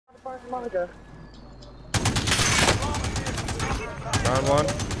Down one.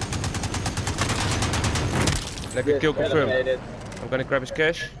 Lekker kill confirmed. I'm gonna grab his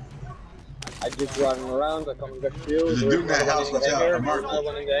cash. I just driving around, I'm coming back to you. There's a dude in that house, watch out. I marked Another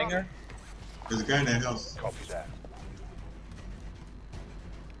one in the hangar. There's a guy in that house. Copy that.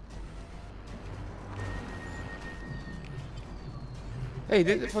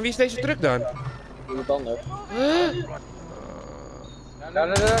 Hey, van wie is deze truck dan? Iemand anders. Huh? Ja.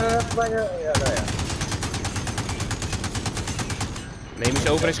 Neem eens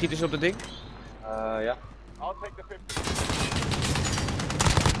over en schiet eens op dat ding. Ja. I'll take the 50.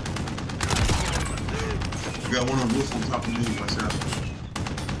 You got one on the roof on top of me, watch out.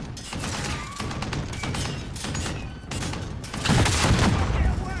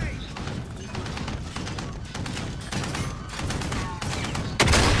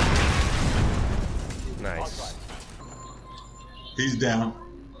 Nice. He's down.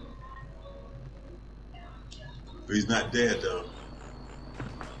 But he's not dead though.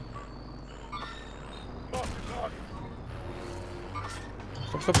 Stop.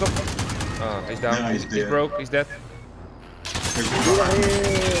 Oh, he's down. No, he's He's broke. He's dead.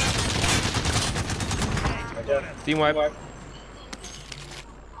 Team wipe.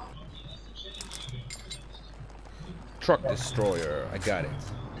 Truck destroyer. I got it.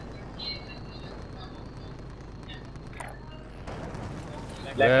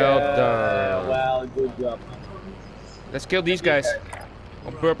 Well done. Well, good job. Let's kill these guys.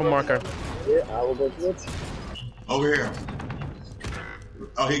 On purple marker. Yeah, I will go to it. Over here.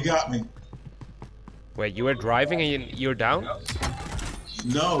 Oh, he got me. Wait, you were driving and you're down?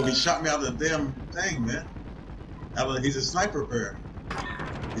 No, he shot me out of the damn thing, man. He's a sniper player.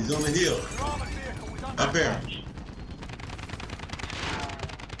 He's on the hill. Up there.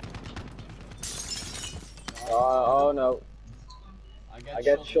 Oh no. I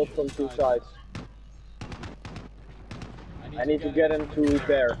get shot from two sides. I need to get him to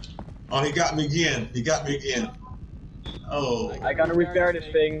repair. Oh, he got me again. Oh. I gotta repair this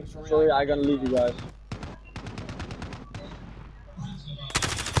thing. Sorry, I gotta leave you guys.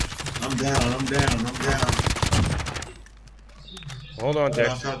 I'm down. Hold on,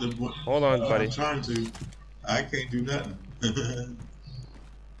 Jack. Hold on, buddy. I'm trying to. I can't do nothing.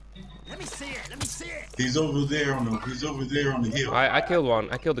 Let me see it. He's over there on the hill. I killed one.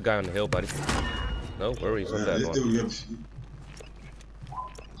 I killed the guy on the hill, buddy. No worries on that this one. dude,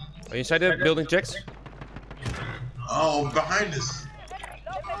 Are you inside the building, Jax? oh, behind us.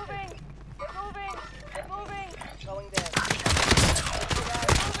 Get moving. Going down.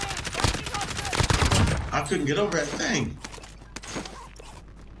 I couldn't get over that thing.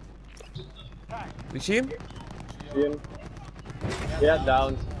 You see him? See him? Yeah,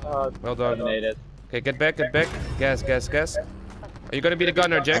 down. Well done. Terminated. Okay, get back. Gas. Are you gonna be the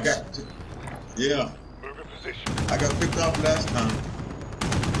gunner, Jax? Yeah. Move in position. I got picked off last time.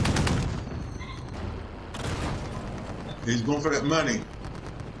 He's going for that money.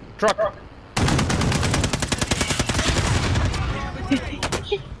 Truck.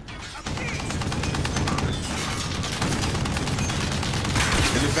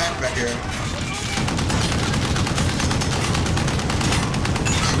 In the back here.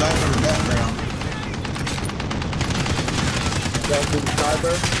 Sniper in the background. Down to the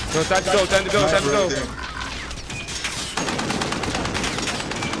sniper. No, time to go. Sniper right there.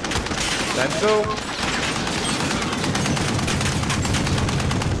 Time to go.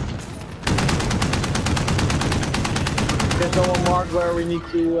 There's someone marked where we need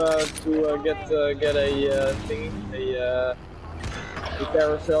to get a thingy, repair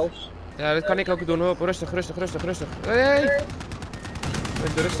ourselves. Ja, dat kan ik ook doen. Hoor. Rustig. Hey!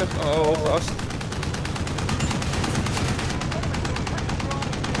 Rustig. Oh, vast.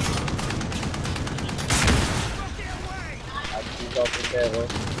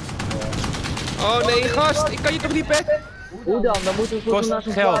 Oh nee, gast! Ik kan je toch niet petten? Hoe dan? Dan moeten we Het kost naar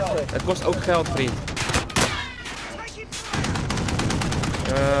zijn geld. plaatsen. Het kost ook geld, vriend.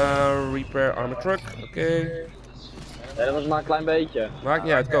 Repair armor truck. Oké. Ja, dat was maar een klein beetje. Maakt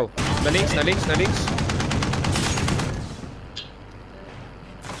niet uit, go. Naar links.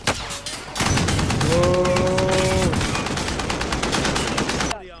 Wow.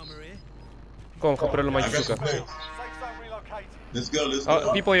 Kom, ga prullenmandje zoeken. Let's go.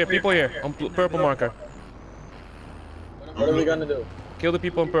 Oh, people here. On purple marker. What are we gonna do? Kill the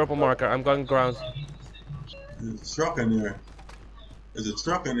people on purple marker. I'm going ground. There's a truck in there. There's a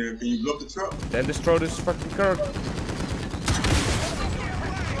truck in there. Can you blow up the truck? Then destroy this fucking car.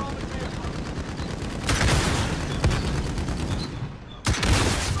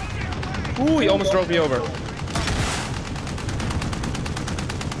 Ooh, he almost drove me over.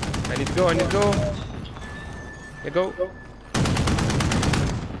 I need to go, I need to go. Yeah, go.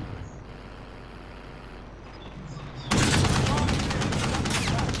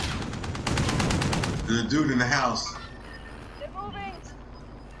 There's a dude in the house. They're moving.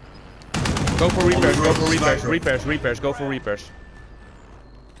 Go for repairs, go for repairs, Sniper. repairs, go for repairs.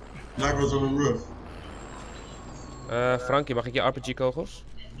 Sniper's on the roof. Frankie, mag ik je RPG kogels?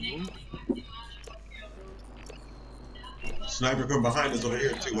 Sniper come behind us over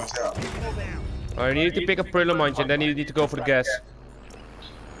here too. Watch out. Oh, you need to pick up Prillamantje and then you need to go for the gas.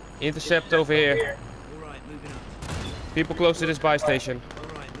 Intercept over here. Alright, moving up. People close to this buy station.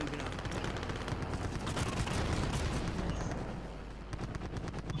 Alright, moving up.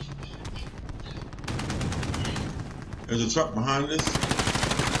 There's a truck behind us.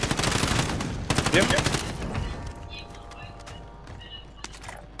 Yep.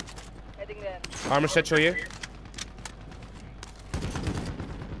 Heading there. Armor satchel here.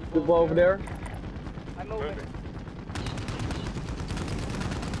 People over there. I'm moving.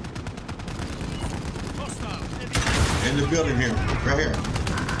 Hostile. In the building here. Right here.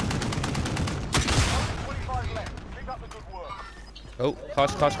 25 left. Keep up the good work. Oh,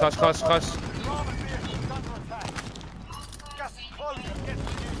 gas. Your armored vehicle is under attack. Gas is closing. Get to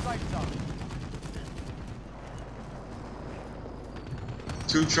the new safe zone.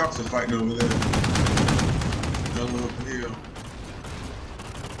 2 trucks are fighting over there. Another one up here.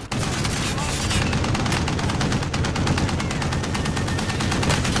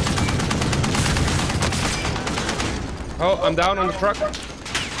 Oh, I'm down on the truck.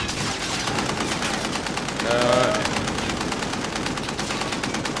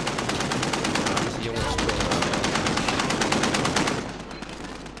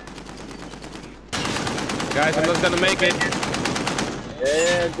 Guys, I'm not gonna make it.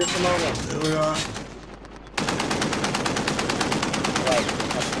 Yeah, just a moment. There we are.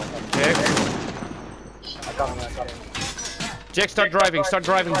 Jax. I got him. Jax, start driving, Jax. I'll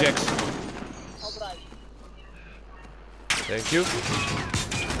drive. Thank you.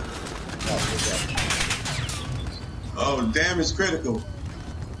 Oh, damn, it's critical.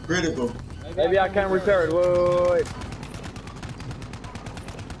 Critical. Maybe I can repair it. Wait.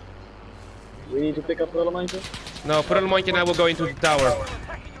 We need to pick up Prillamantje. No, Prillamantje and I will go into the tower.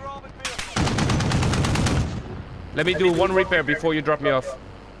 Attacking your armored vehicle. Let me do one repair before you drop me off.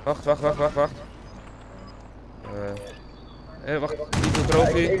 Wacht. Wacht, niet een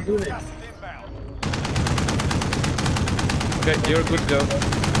trophy. Ik doe niks. Gas is inbound. Okay, you're good to go.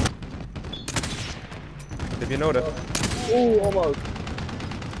 Wat heb je nodig? Oeh, almost.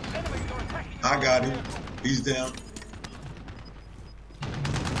 Enemies are attacking. I got him. He's down.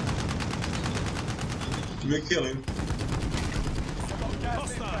 You may kill him.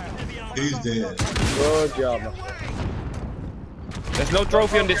 He's dead. Good job. Man. There's no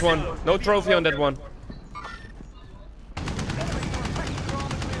trophy on this one. No trophy on that one.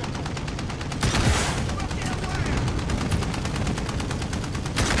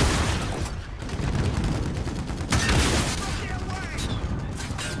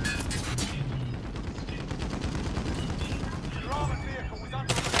 Your armored vehicle was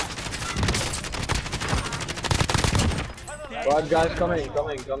under attack. Right, guys, come in.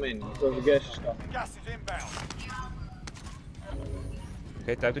 So the gas is coming. Gas is inbound.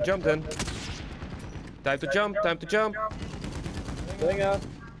 Okay, time to jump then. Time to jump. Going out.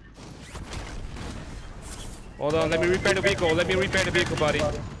 Hold on, let me repair the vehicle, buddy.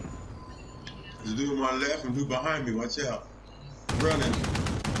 There's a dude on my left and dude behind me. Watch out. Running.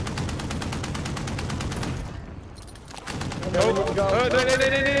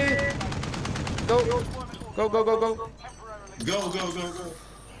 Go. No. Go. Go. Your armored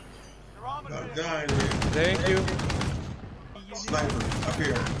I'm vehicle dying here. Thank you. Sniper up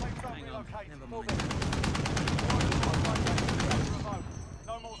here. safe zone relocated.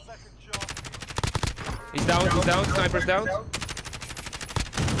 No more second shot. He's down, sniper's down. 5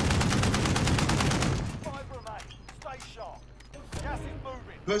 remain. Stay sharp. Gas is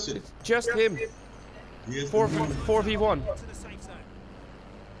moving. Push it. Just him. He is 4v1. To the safe zone.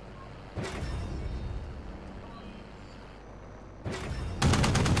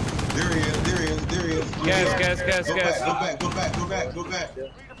 There he is. Gas. Go back.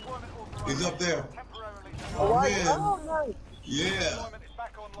 Redeployment He's up there. temporarily. Oh, man. Oh, nice. Yeah. Deployment is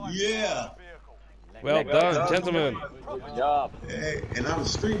back online. Yeah. Vehicle. Well done, gentlemen. Good job. Hey, and I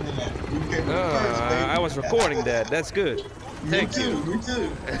was streaming that. You came first, baby. I was recording that. That's good. Thank you. Me too.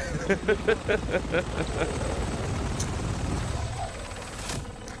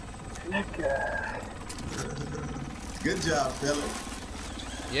 Good job, fella.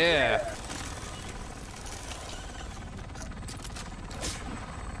 Yeah.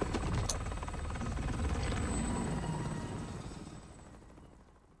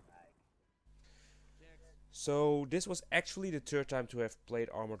 So this was actually the third time to have played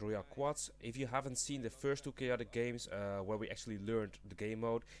Armored Royale Quads. If you haven't seen the first two chaotic games where we actually learned the game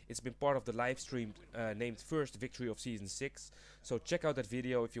mode, it's been part of the live stream named First Victory of Season 6. So check out that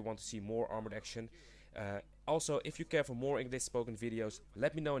video if you want to see more armored action. Also, if you care for more English spoken videos,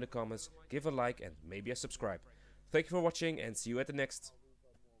 let me know in the comments, give a like and maybe a subscribe. Thank you for watching and see you at the next.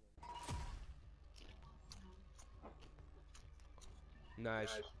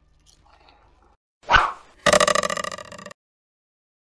 Nice.